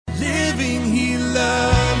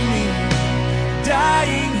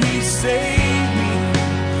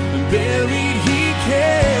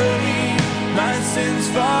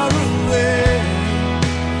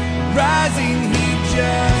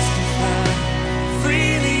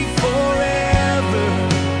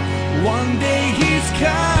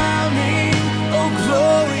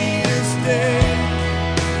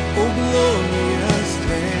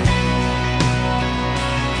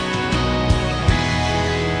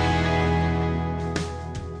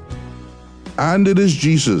And it is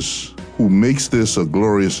Jesus who makes this a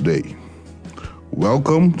glorious day.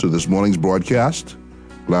 Welcome to this morning's broadcast.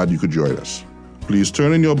 Glad you could join us. Please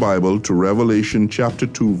turn in your Bible to Revelation chapter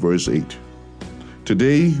 2, verse 8.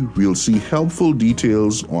 Today, we'll see helpful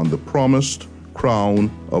details on the promised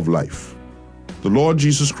crown of life. The Lord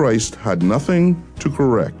Jesus Christ had nothing to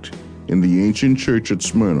correct in the ancient church at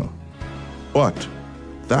Smyrna, but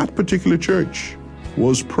that particular church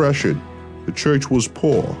was pressured, the church was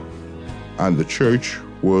poor, and the church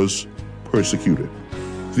was persecuted.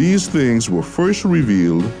 These things were first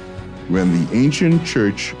revealed when the ancient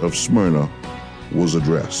church of Smyrna was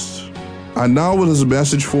addressed. And now with his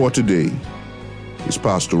message for today is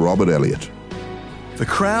Pastor Robert Elliott. The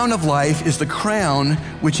crown of life is the crown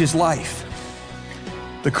which is life.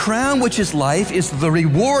 The crown which is life is the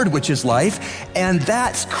reward which is life, and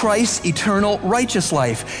that's Christ's eternal righteous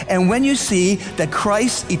life. And when you see that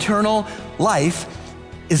Christ's eternal life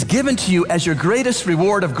is given to you as your greatest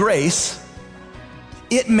reward of grace,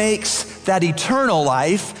 it makes that eternal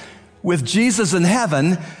life with Jesus in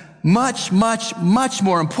heaven much, much, much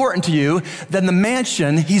more important to you than the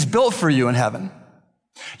mansion he's built for you in heaven.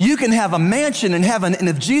 You can have a mansion in heaven, and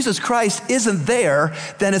if Jesus Christ isn't there,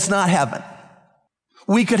 then it's not heaven.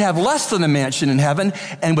 We could have less than a mansion in heaven,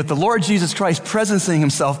 and with the Lord Jesus Christ presencing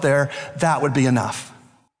himself there, that would be enough.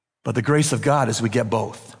 But the grace of God is we get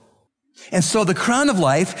both. And so the crown of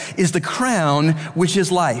life is the crown which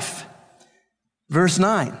is life. Verse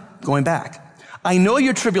 9, going back. I know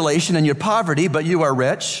your tribulation and your poverty, but you are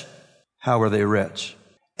rich. How are they rich?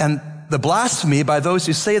 And the blasphemy by those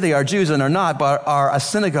who say they are Jews and are not, but are a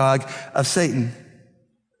synagogue of Satan.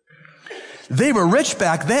 They were rich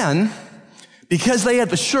back then because they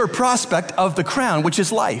had the sure prospect of the crown, which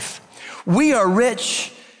is life. We are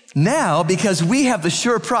rich now because we have the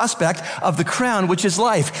sure prospect of the crown, which is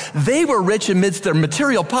life. They were rich amidst their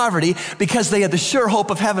material poverty because they had the sure hope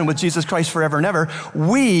of heaven with Jesus Christ forever and ever.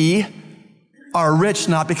 We are rich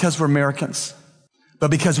not because we're Americans,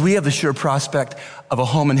 but because we have the sure prospect of a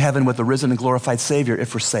home in heaven with a risen and glorified Savior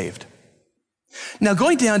if we're saved. Now,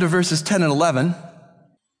 going down to verses 10 and 11,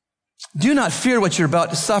 do not fear what you're about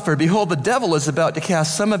to suffer. Behold, the devil is about to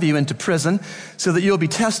cast some of you into prison so that you'll be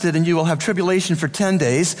tested and you will have tribulation for 10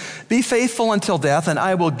 days. Be faithful until death, and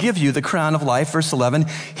I will give you the crown of life. Verse 11,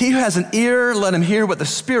 he who has an ear, let him hear what the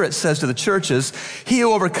Spirit says to the churches. He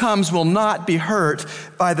who overcomes will not be hurt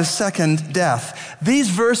by the second death. These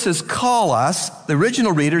verses call us, the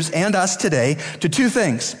original readers and us today, to two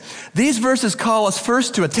things. These verses call us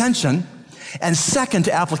first to attention and second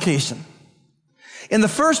to application. In the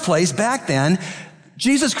first place, back then,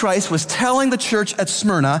 Jesus Christ was telling the church at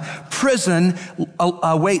Smyrna, prison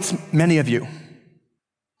awaits many of you.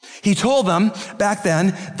 He told them back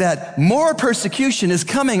then that more persecution is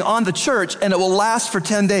coming on the church and it will last for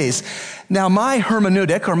 10 days. Now, my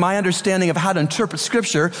hermeneutic, or my understanding of how to interpret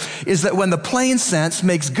Scripture, is that when the plain sense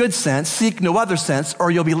makes good sense, seek no other sense,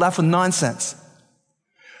 or you'll be left with nonsense.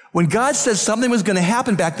 When God says something was going to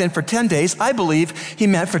happen back then for 10 days, I believe he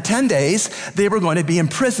meant for 10 days they were going to be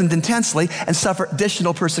imprisoned intensely and suffer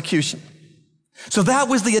additional persecution. So that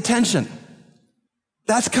was the attention.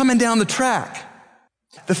 That's coming down the track.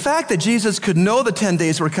 The fact that Jesus could know the 10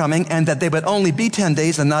 days were coming and that they would only be 10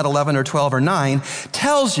 days and not 11 or 12 or 9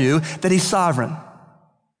 tells you that he's sovereign.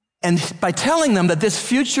 And by telling them that this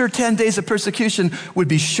future 10 days of persecution would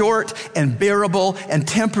be short and bearable and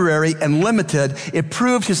temporary and limited, it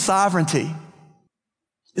proved his sovereignty.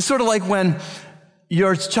 It's sort of like when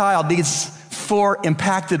your child needs 4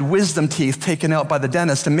 impacted wisdom teeth taken out by the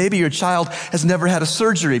dentist, and maybe your child has never had a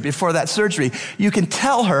surgery before that surgery. You can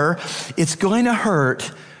tell her it's going to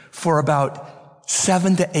hurt for about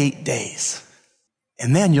 7 to 8 days,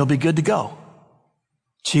 and then you'll be good to go.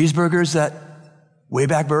 Cheeseburgers at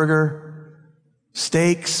Wayback Burger,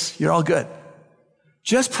 steaks, you're all good.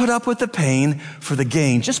 Just put up with the pain for the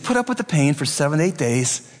gain. Just put up with the pain for 7, 8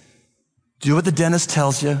 days. Do what the dentist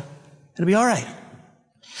tells you. It'll be all right.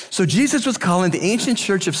 So Jesus was calling the ancient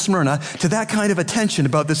church of Smyrna to that kind of attention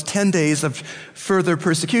about this 10 days of further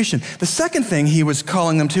persecution. The second thing he was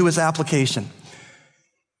calling them to is application.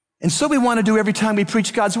 And so we want to do every time we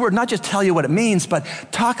preach God's word, not just tell you what it means, but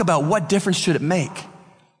talk about what difference should it make.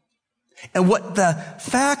 And what the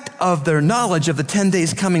fact of their knowledge of the 10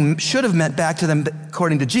 days coming should have meant back to them,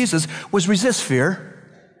 according to Jesus, was resist fear.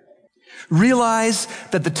 Realize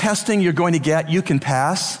that the testing you're going to get, you can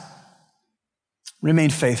pass.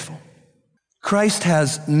 Remain faithful. Christ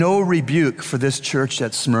has no rebuke for this church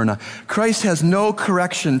at Smyrna. Christ has no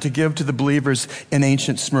correction to give to the believers in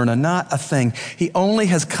ancient Smyrna, not a thing. He only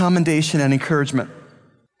has commendation and encouragement.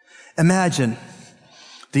 Imagine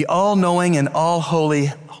The all-knowing and all-holy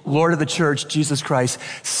Lord of the church, Jesus Christ,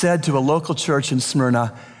 said to a local church in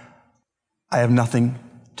Smyrna, I have nothing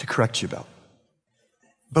to correct you about.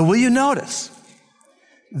 But will you notice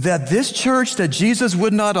that this church that Jesus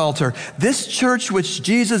would not alter, this church which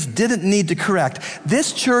Jesus didn't need to correct,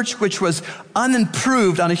 this church which was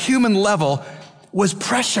unimproved on a human level, was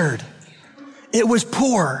pressured. It was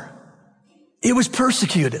poor. It was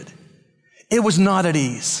persecuted. It was not at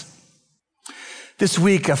ease. This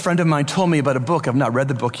week, a friend of mine told me about a book. I've not read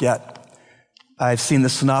the book yet. I've seen the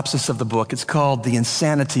synopsis of the book. It's called The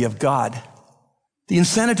Insanity of God. The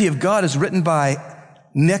Insanity of God is written by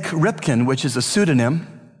Nick Ripken, which is a pseudonym,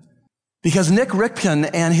 because Nick Ripken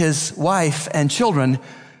and his wife and children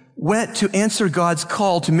went to answer God's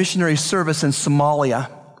call to missionary service in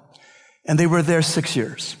Somalia, and they were there 6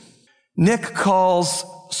 years. Nick calls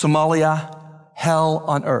Somalia hell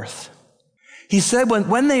on earth. He said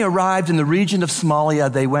when they arrived in the region of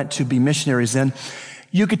Somalia they went to be missionaries in,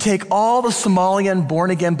 you could take all the Somalian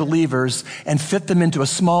born-again believers and fit them into a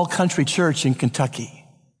small country church in Kentucky.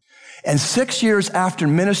 And 6 years after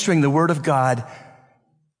ministering the word of God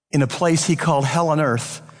in a place he called hell on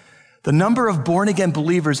earth, the number of born-again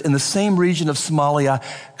believers in the same region of Somalia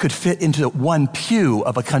could fit into one pew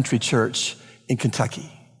of a country church in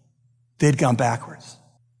Kentucky. They'd gone backwards.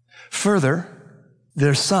 Further,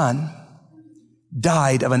 their son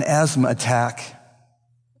died of an asthma attack,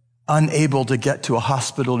 unable to get to a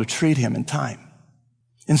hospital to treat him in time.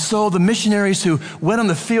 And so the missionaries who went on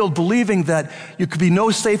the field believing that you could be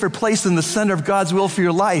no safer place than the center of God's will for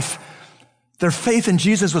your life, their faith in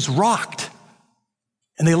Jesus was rocked.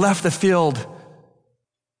 And they left the field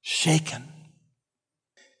shaken.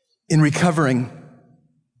 In recovering,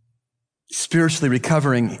 spiritually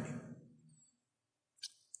recovering,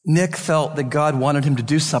 Nick felt that God wanted him to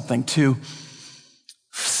do something, to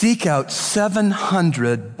seek out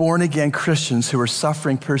 700 born-again Christians who were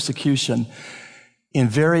suffering persecution in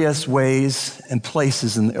various ways and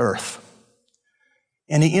places in the earth.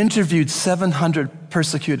 And he interviewed 700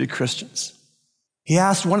 persecuted Christians. He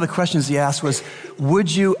asked, one of the questions he asked was,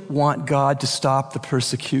 would you want God to stop the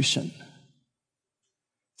persecution?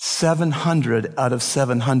 700 out of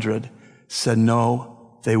 700 said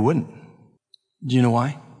no, they wouldn't. Do you know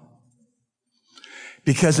why?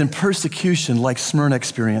 Because in persecution, like Smyrna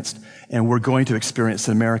experienced, and we're going to experience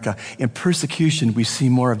in America, in persecution, we see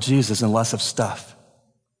more of Jesus and less of stuff.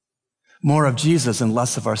 More of Jesus and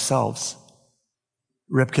less of ourselves.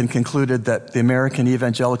 Ripken concluded that the American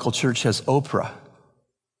evangelical church has Oprah,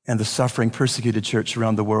 and the suffering, persecuted church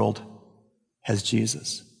around the world has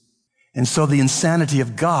Jesus. And so the insanity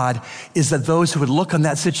of God is that those who would look on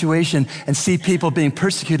that situation and see people being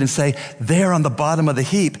persecuted and say, they're on the bottom of the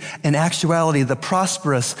heap. In actuality, the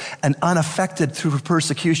prosperous and unaffected through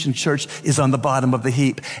persecution church is on the bottom of the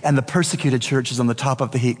heap, and the persecuted church is on the top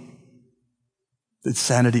of the heap. The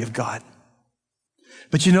insanity of God.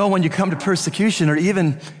 But you know, when you come to persecution or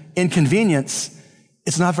even inconvenience,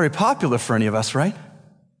 it's not very popular for any of us, right?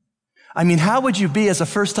 I mean, how would you be as a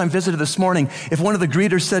first-time visitor this morning if one of the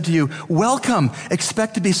greeters said to you, welcome,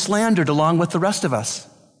 expect to be slandered along with the rest of us?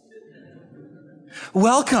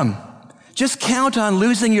 Welcome. Just count on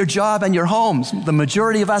losing your job and your homes. The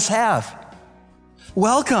majority of us have.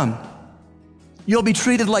 Welcome. You'll be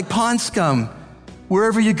treated like pond scum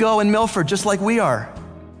wherever you go in Milford, just like we are.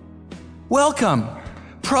 Welcome.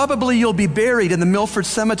 Probably you'll be buried in the Milford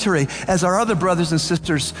Cemetery as our other brothers and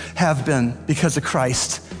sisters have been because of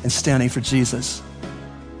Christ and standing for Jesus.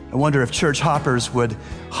 I wonder if church hoppers would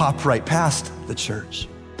hop right past the church.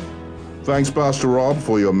 Thanks, Pastor Rob,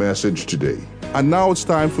 for your message today. And now it's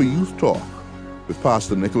time for Youth Talk with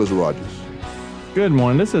Pastor Nicholas Rogers. Good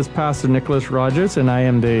morning. This is Pastor Nicholas Rogers, and I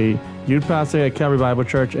am the youth pastor at Calvary Bible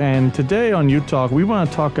Church. And today on Youth Talk, we want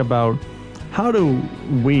to talk about how do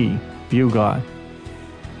we view God.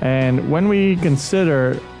 And when we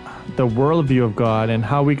consider the worldview of God and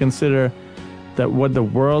how we consider that what the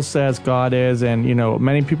world says God is, and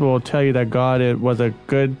many people will tell you that God was a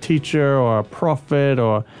good teacher or a prophet,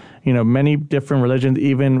 or many different religions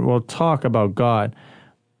even will talk about God.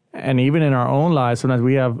 And even in our own lives, sometimes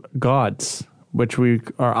we have gods, which we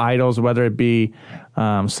are idols, whether it be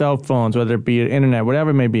cell phones, whether it be internet, whatever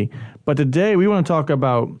it may be. But today we want to talk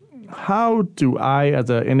about how do I as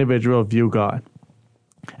an individual view God?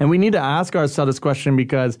 And we need to ask ourselves this question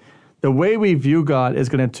because the way we view God is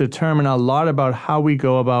going to determine a lot about how we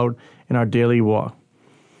go about in our daily walk.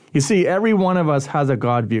 You see, every one of us has a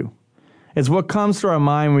God view. It's what comes to our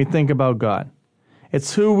mind when we think about God.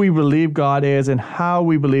 It's who we believe God is and how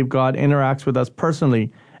we believe God interacts with us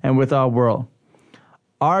personally and with our world.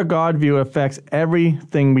 Our God view affects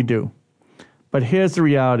everything we do. But here's the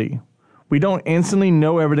reality. We don't instantly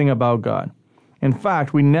know everything about God. In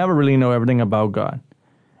fact, we never really know everything about God.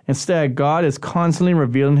 Instead, God is constantly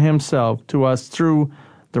revealing himself to us through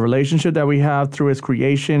the relationship that we have through his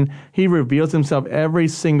creation. He reveals himself every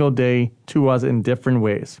single day to us in different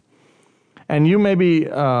ways. And you may be,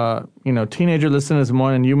 teenager listening this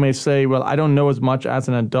morning, you may say, well, I don't know as much as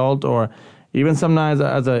an adult, or even sometimes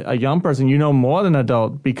as a young person, you know more than an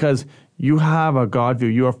adult because you have a God view.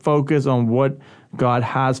 You are focused on what God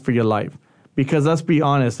has for your life. Because let's be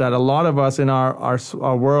honest, that a lot of us in our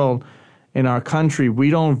world, in our country, we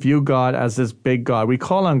don't view God as this big God. We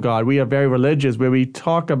call on God. We are very religious where we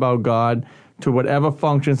talk about God to whatever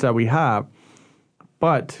functions that we have.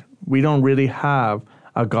 But we don't really have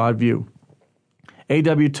a God view.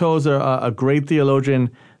 A.W. Tozer, a great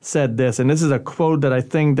theologian, said this, and this is a quote that I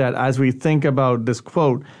think that as we think about this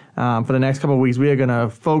quote for the next couple of weeks, we are going to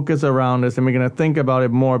focus around this and we're going to think about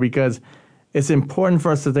it more because it's important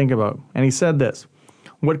for us to think about. And he said this,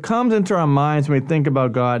 what comes into our minds when we think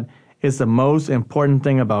about God is the most important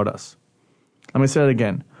thing about us. Let me say it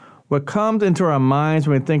again. What comes into our minds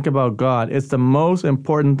when we think about God is the most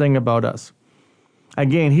important thing about us.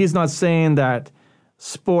 Again, he's not saying that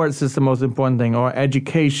sports is the most important thing, or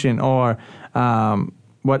education, or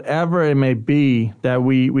whatever it may be that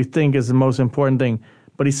we think is the most important thing.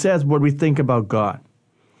 But he says what we think about God.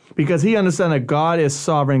 Because he understands that God is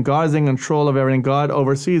sovereign, God is in control of everything, God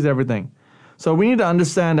oversees everything. So we need to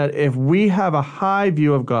understand that if we have a high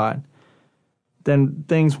view of God, then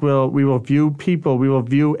we will view people, we will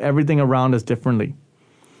view everything around us differently.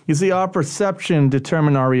 You see, our perception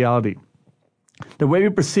determines our reality. The way we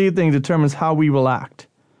perceive things determines how we will act.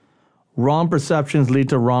 Wrong perceptions lead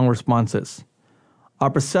to wrong responses. Our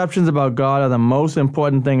perceptions about God are the most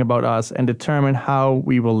important thing about us and determine how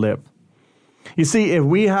we will live. You see, if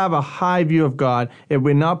we have a high view of God, if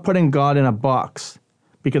we're not putting God in a box,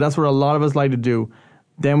 because that's what a lot of us like to do,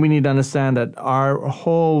 then we need to understand that our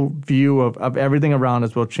whole view of everything around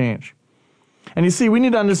us will change. And you see, we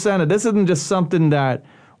need to understand that this isn't just something that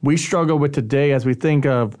we struggle with today as we think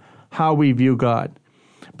of how we view God.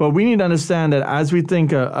 But we need to understand that as we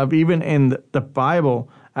think of even in the Bible,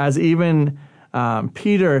 as even Simon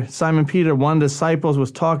Peter, one of the disciples,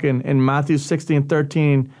 was talking in Matthew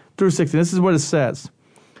 16:13 through 16. This is what it says.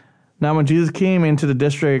 Now when Jesus came into the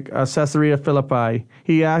district of Caesarea Philippi,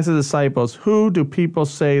 he asked his disciples, who do people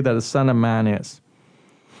say that the Son of Man is?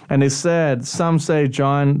 And they said, some say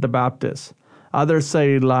John the Baptist, others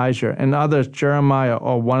say Elijah, and others Jeremiah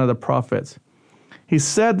or one of the prophets. He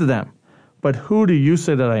said to them, but who do you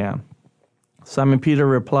say that I am? Simon Peter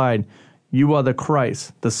replied, you are the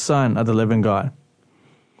Christ, the Son of the living God.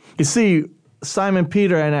 You see, Simon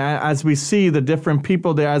Peter, and as we see the different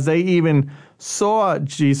people there, as they even saw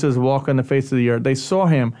Jesus walk on the face of the earth, they saw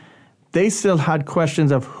him, they still had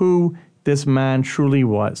questions of who this man truly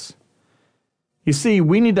was. You see,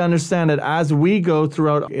 we need to understand that as we go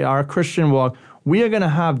throughout our Christian walk, we are going to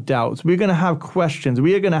have doubts. We're going to have questions.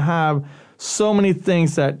 We are going to have so many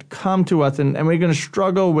things that come to us, and we're going to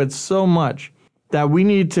struggle with so much that we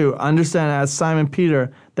need to understand, as Simon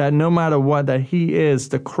Peter, that no matter what, that he is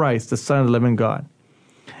the Christ, the Son of the living God.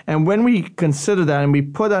 And when we consider that and we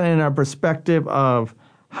put that in our perspective of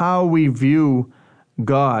how we view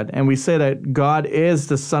God, and we say that God is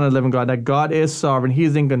the Son of the living God, that God is sovereign,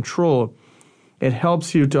 he's in control, it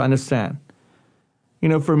helps you to understand.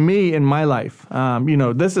 For me in my life,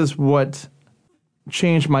 this is what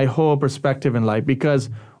changed my whole perspective in life, because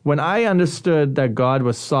when I understood that God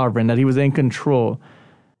was sovereign, that he was in control,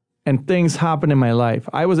 and things happened in my life,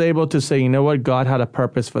 I was able to say, you know what, God had a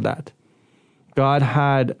purpose for that. God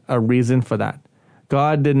had a reason for that.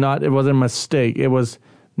 It wasn't a mistake. It was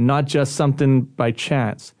not just something by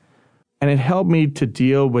chance. And it helped me to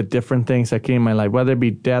deal with different things that came in my life, whether it be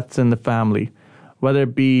deaths in the family, whether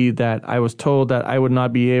it be that I was told that I would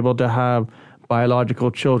not be able to have biological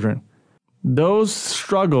children. Those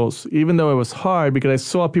struggles, even though it was hard because I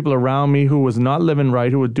saw people around me who was not living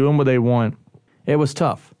right, who were doing what they want, it was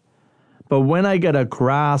tough. But when I get a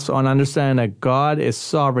grasp on understanding that God is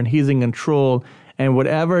sovereign, he's in control, and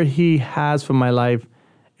whatever he has for my life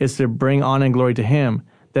is to bring honor and glory to him,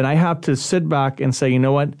 then I have to sit back and say, you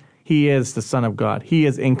know what? He is the Son of God. He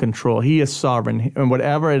is in control. He is sovereign. And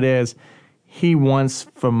whatever it is, he wants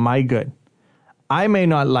for my good. I may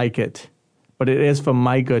not like it, but it is for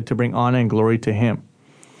my good to bring honor and glory to him.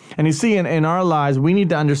 And you see, in our lives, we need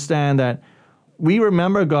to understand that we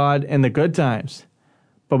remember God in the good times,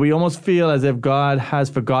 but we almost feel as if God has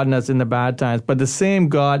forgotten us in the bad times. But the same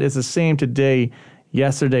God is the same today,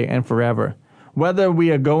 yesterday, and forever. Whether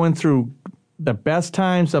we are going through the best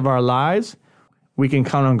times of our lives, we can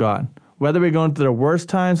count on God. Whether we're going through the worst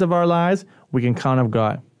times of our lives, we can count on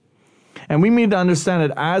God. And we need to understand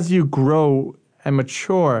that as you grow and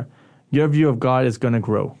mature, your view of God is going to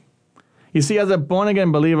grow. You see, as a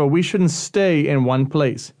born-again believer, we shouldn't stay in one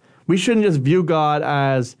place. We shouldn't just view God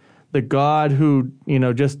as the God who,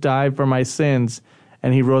 just died for my sins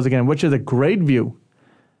and he rose again, which is a great view.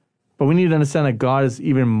 But we need to understand that God is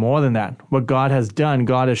even more than that. What God has done,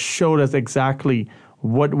 God has showed us exactly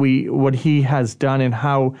what he has done and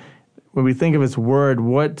how, when we think of his word,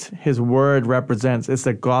 what his word represents. It's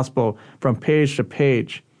the gospel from page to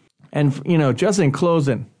page. And, just in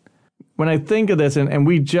closing, when I think of this, and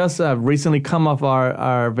we just recently come off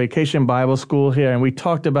our vacation Bible school here, and we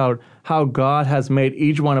talked about how God has made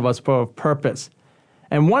each one of us for a purpose.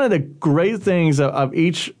 And one of the great things of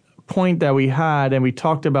each point that we had and we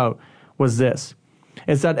talked about was this.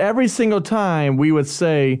 It's that every single time we would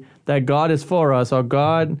say that God is for us, or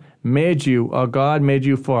God made you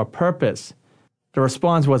for a purpose, the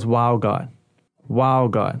response was, wow, God. Wow,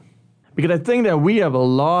 God. Because I think that we have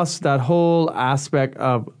lost that whole aspect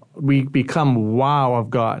of we become wow of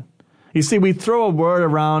God. You see, we throw a word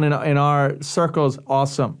around in our circles,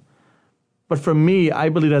 awesome. But for me, I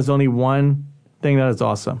believe there's only one thing that is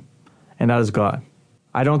awesome, and that is God.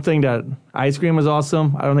 I don't think that ice cream is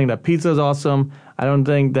awesome. I don't think that pizza is awesome. I don't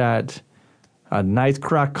think that a nice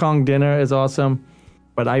crack Kong dinner is awesome.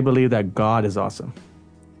 But I believe that God is awesome.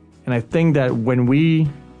 And I think that when we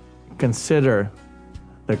consider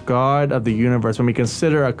the God of the universe, when we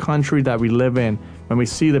consider a country that we live in, when we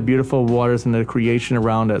see the beautiful waters and the creation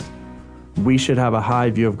around us, we should have a high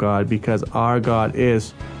view of God because our God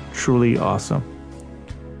is truly awesome.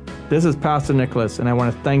 This is Pastor Nicholas, and I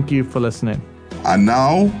want to thank you for listening. And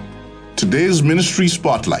now, today's Ministry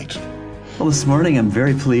Spotlight. Well, this morning I'm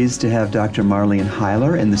very pleased to have Dr. Marlene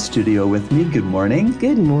Heiler in the studio with me. Good morning.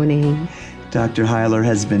 Good morning. Dr. Heiler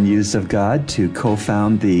has been used of God to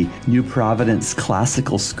co-found the New Providence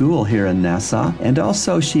Classical School here in Nassau, and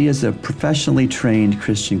also she is a professionally trained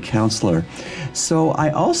Christian counselor. So I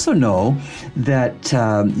also know that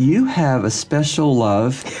you have a special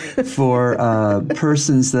love for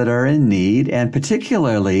persons that are in need, and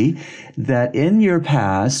particularly that in your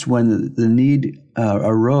past, when the need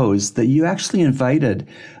arose, that you actually invited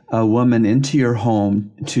a woman into your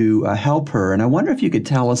home to help her. And I wonder if you could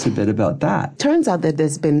tell us a bit about that. Turns out that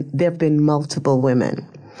there have been multiple women.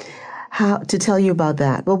 How to tell you about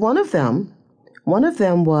that? Well, one of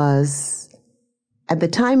them was, at the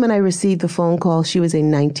time when I received the phone call, she was a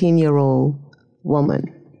 19-year-old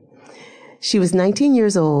woman. She was 19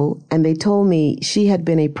 years old, and they told me she had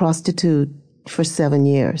been a prostitute for 7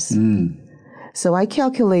 years. So I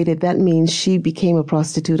calculated that means she became a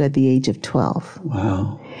prostitute at the age of 12.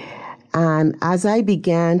 Wow. And as I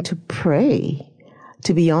began to pray,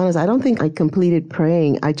 to be honest, I don't think I completed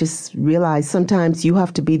praying. I just realized sometimes you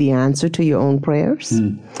have to be the answer to your own prayers.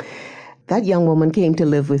 That young woman came to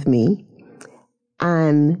live with me.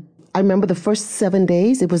 And I remember the first 7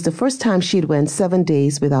 days, it was the first time she'd went 7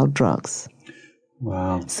 days without drugs.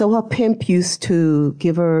 Wow. So her pimp used to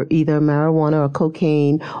give her either marijuana or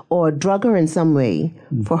cocaine or drug her in some way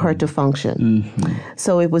for her to function.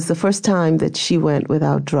 So it was the first time that she went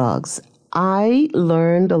without drugs. I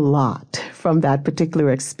learned a lot from that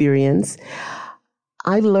particular experience.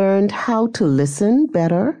 I learned how to listen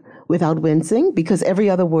better without wincing because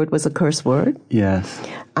every other word was a curse word. Yes.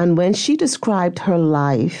 And when she described her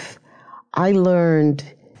life, I learned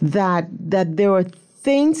that there were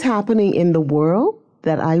things happening in the world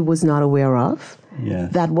that I was not aware of.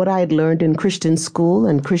 Yes. That what I had learned in Christian school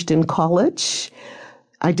and Christian college,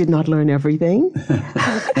 I did not learn everything.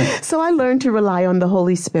 So I learned to rely on the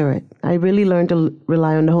Holy Spirit. I really learned to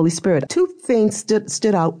rely on the Holy Spirit. Two things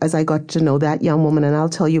stood out as I got to know that young woman, and I'll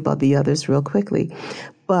tell you about the others real quickly.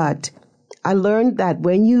 But I learned that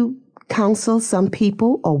when you counsel some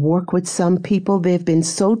people or work with some people, they've been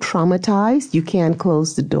so traumatized, you can't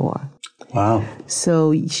close the door. Wow.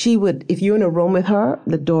 So she would, if you're in a room with her,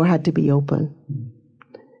 the door had to be open.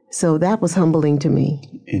 So that was humbling to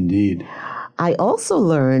me. Indeed. I also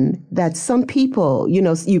learned that some people,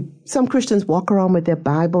 some Christians walk around with their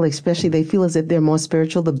Bible, especially they feel as if they're more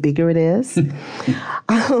spiritual the bigger it is.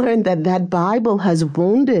 I learned that Bible has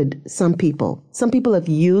wounded some people. Some people have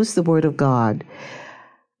used the Word of God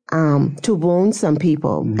to wound some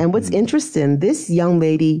people. And what's interesting, this young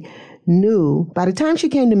lady knew, by the time she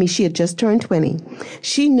came to me, she had just turned 20.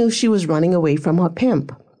 She knew she was running away from her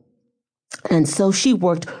pimp. And so she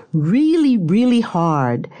worked really, really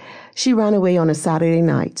hard. She ran away on a Saturday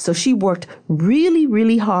night. So she worked really,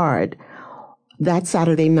 really hard that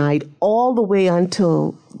Saturday night all the way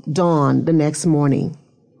until dawn the next morning.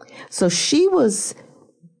 So she was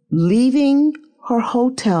leaving her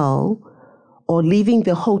hotel or leaving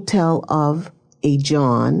the hotel of a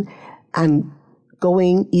John and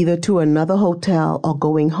going either to another hotel or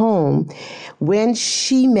going home, when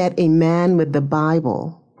she met a man with the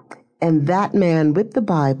Bible, and that man with the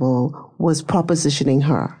Bible was propositioning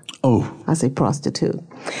her as a prostitute.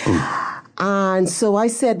 And so I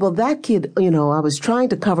said, well, that kid, I was trying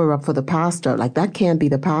to cover up for the pastor. Like, that can't be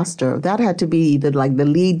the pastor. That had to be either like the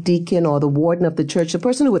lead deacon or the warden of the church, the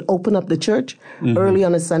person who would open up the church early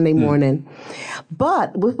on a Sunday morning.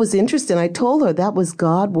 But what was interesting, I told her that was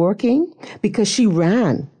God working because she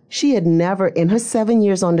ran. She had never, in her 7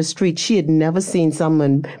 years on the street, she had never seen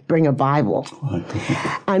someone bring a Bible.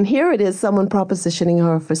 And here it is, someone propositioning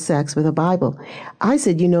her for sex with a Bible. I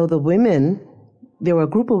said, the women, there were a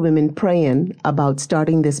group of women praying about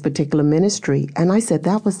starting this particular ministry. And I said,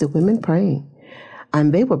 that was the women praying.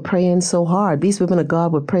 And they were praying so hard. These women of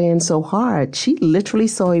God were praying so hard. She literally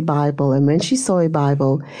saw a Bible. And when she saw a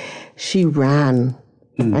Bible, she ran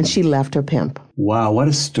and she left her pimp. Wow, what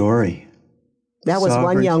a story. That was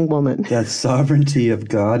one young woman. That sovereignty of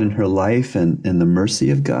God in her life and the mercy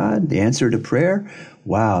of God, the answer to prayer.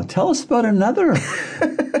 Wow. Tell us about another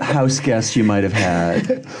house guest you might have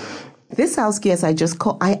had. This house guest,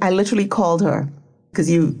 I literally called her because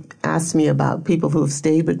you asked me about people who have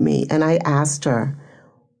stayed with me. And I asked her,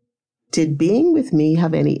 did being with me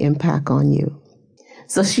have any impact on you?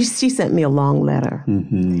 So she sent me a long letter.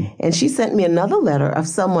 And she sent me another letter of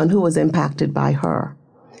someone who was impacted by her.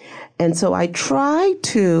 And so I tried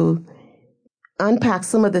to unpack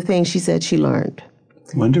some of the things she said she learned.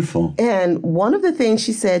 Wonderful. And one of the things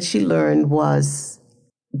she said she learned was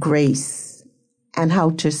grace and how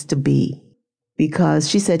just to be. Because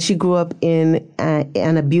she said she grew up in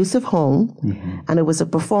an abusive home, and it was a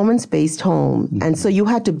performance-based home. And so you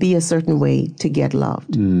had to be a certain way to get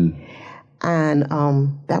loved. And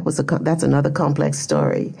that's another complex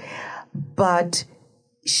story. But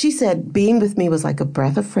she said being with me was like a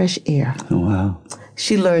breath of fresh air. Oh, wow.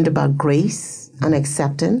 She learned about grace and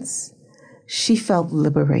acceptance. She felt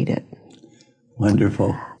liberated.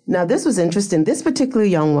 Wonderful. Now, this was interesting. This particular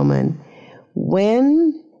young woman,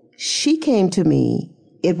 when she came to me,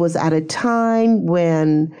 it was at a time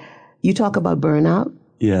when you talk about burnout.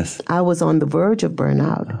 Yes. I was on the verge of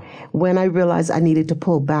burnout when I realized I needed to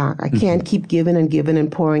pull back. I can't keep giving and giving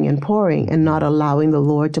and pouring and not allowing the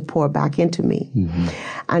Lord to pour back into me.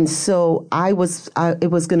 And so it was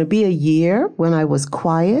going to be a year when I was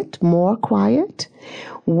quiet, more quiet,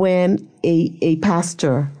 when a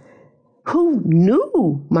pastor who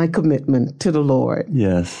knew my commitment to the Lord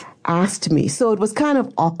asked me. So it was kind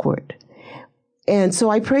of awkward. And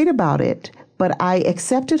so I prayed about it, but I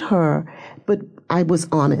accepted her, but I was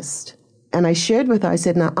honest. And I shared with her, I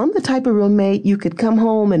said, now, I'm the type of roommate you could come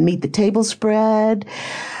home and meet the table spread.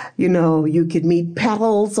 You could meet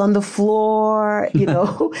petals on the floor,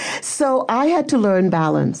 So I had to learn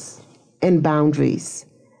balance and boundaries.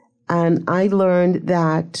 And I learned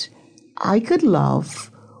that I could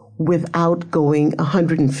love without going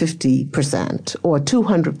 150% or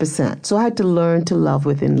 200%. So I had to learn to love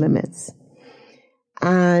within limits.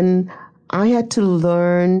 And I had to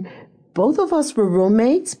learn, both of us were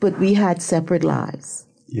roommates, but we had separate lives.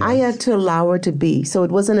 Yes. I had to allow her to be. So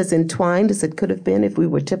it wasn't as entwined as it could have been if we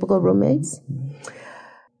were typical roommates.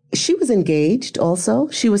 She was engaged also.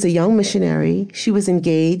 She was a young missionary. She was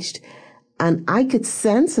engaged. And I could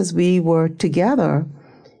sense as we were together,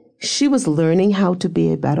 she was learning how to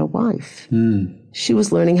be a better wife. She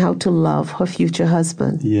was learning how to love her future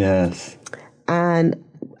husband. Yes. And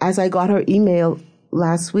as I got her email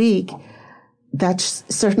last week, that's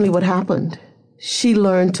certainly what happened. She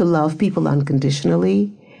learned to love people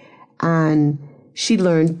unconditionally, and she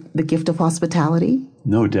learned the gift of hospitality.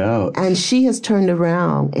 No doubt. And she has turned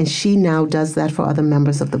around, and she now does that for other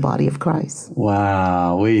members of the body of Christ.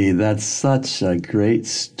 Wow, that's such a great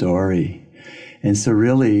story. And so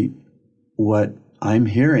really what I'm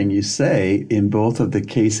hearing you say in both of the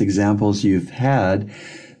case examples you've had,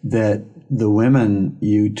 that the women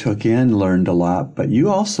you took in learned a lot, but you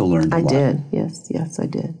also learned a lot. I did. Yes, I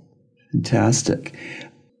did. Fantastic.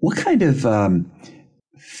 What kind of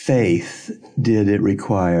faith did it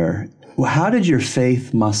require? How did your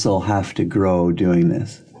faith muscle have to grow doing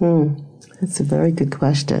this? That's a very good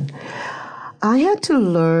question. I had to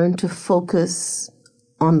learn to focus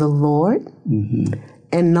on the Lord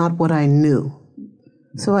and not what I knew.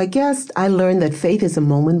 So I guess I learned that faith is a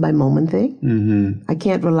moment-by-moment thing. I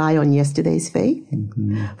can't rely on yesterday's faith.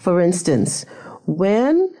 For instance,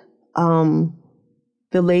 when the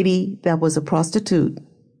lady that was a prostitute,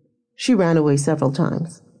 she ran away several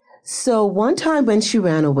times. So one time when she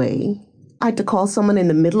ran away, I had to call someone in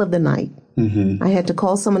the middle of the night. I had to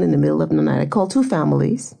call someone in the middle of the night. I called 2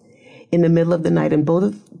 families in the middle of the night, and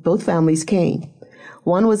both families came.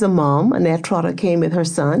 One was a mom, Annette Trotter came with her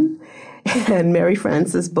son, and Mary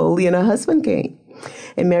Frances Bowley and her husband came.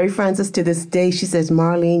 And Mary Frances, to this day, she says,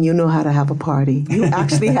 Marlene, you know how to have a party. You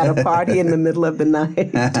actually had a party in the middle of the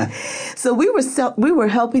night. So we were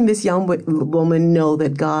helping this young woman know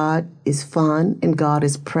that God is fun and God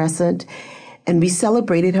is present. And we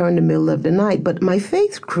celebrated her in the middle of the night. But my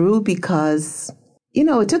faith grew because, you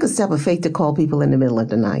know, it took a step of faith to call people in the middle of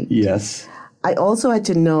the night. Yes. I also had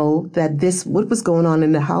to know that what was going on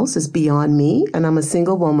in the house is beyond me, and I'm a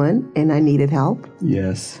single woman, and I needed help.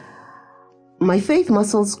 Yes. My faith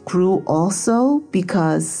muscles grew also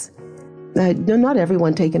because not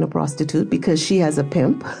everyone taking a prostitute because she has a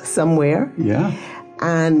pimp somewhere. Yeah.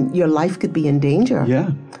 And your life could be in danger.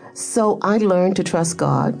 Yeah. So I learned to trust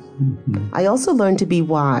God. I also learned to be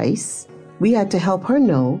wise. We had to help her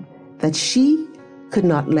know that she could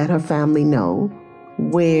not let her family know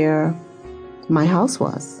where my house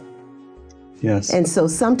was. Yes. And so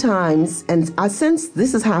sometimes, since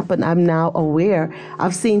this has happened, I'm now aware.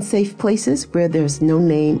 I've seen safe places where there's no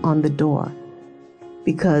name on the door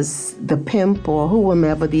because the pimp or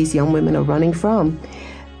whomever these young women are running from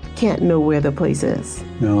can't know where the place is.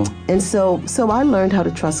 No. And so I learned how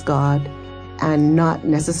to trust God and not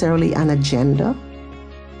necessarily an agenda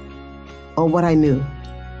or what I knew.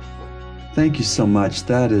 Thank you so much.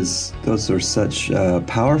 Those are such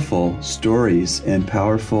powerful stories and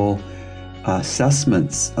powerful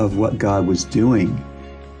assessments of what God was doing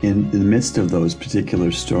in the midst of those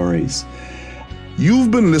particular stories. You've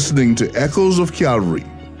been listening to Echoes of Calvary,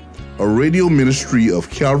 a radio ministry of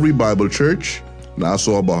Calvary Bible Church,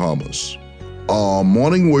 Nassau, Bahamas. Our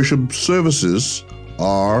morning worship services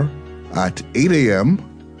are at 8 a.m.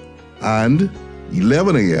 and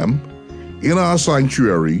 11 a.m. in our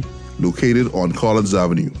sanctuary located on Collins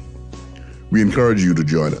Avenue. We encourage you to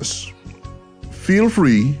join us. Feel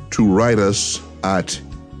free to write us at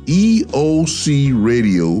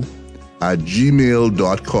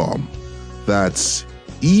eocradio@gmail.com. That's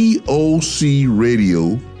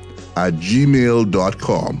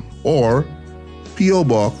eocradio@gmail.com or P.O.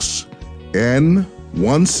 Box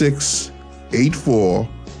N1684,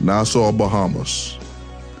 Nassau, Bahamas.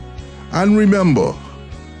 And remember,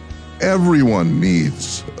 everyone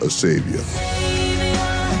needs a Savior.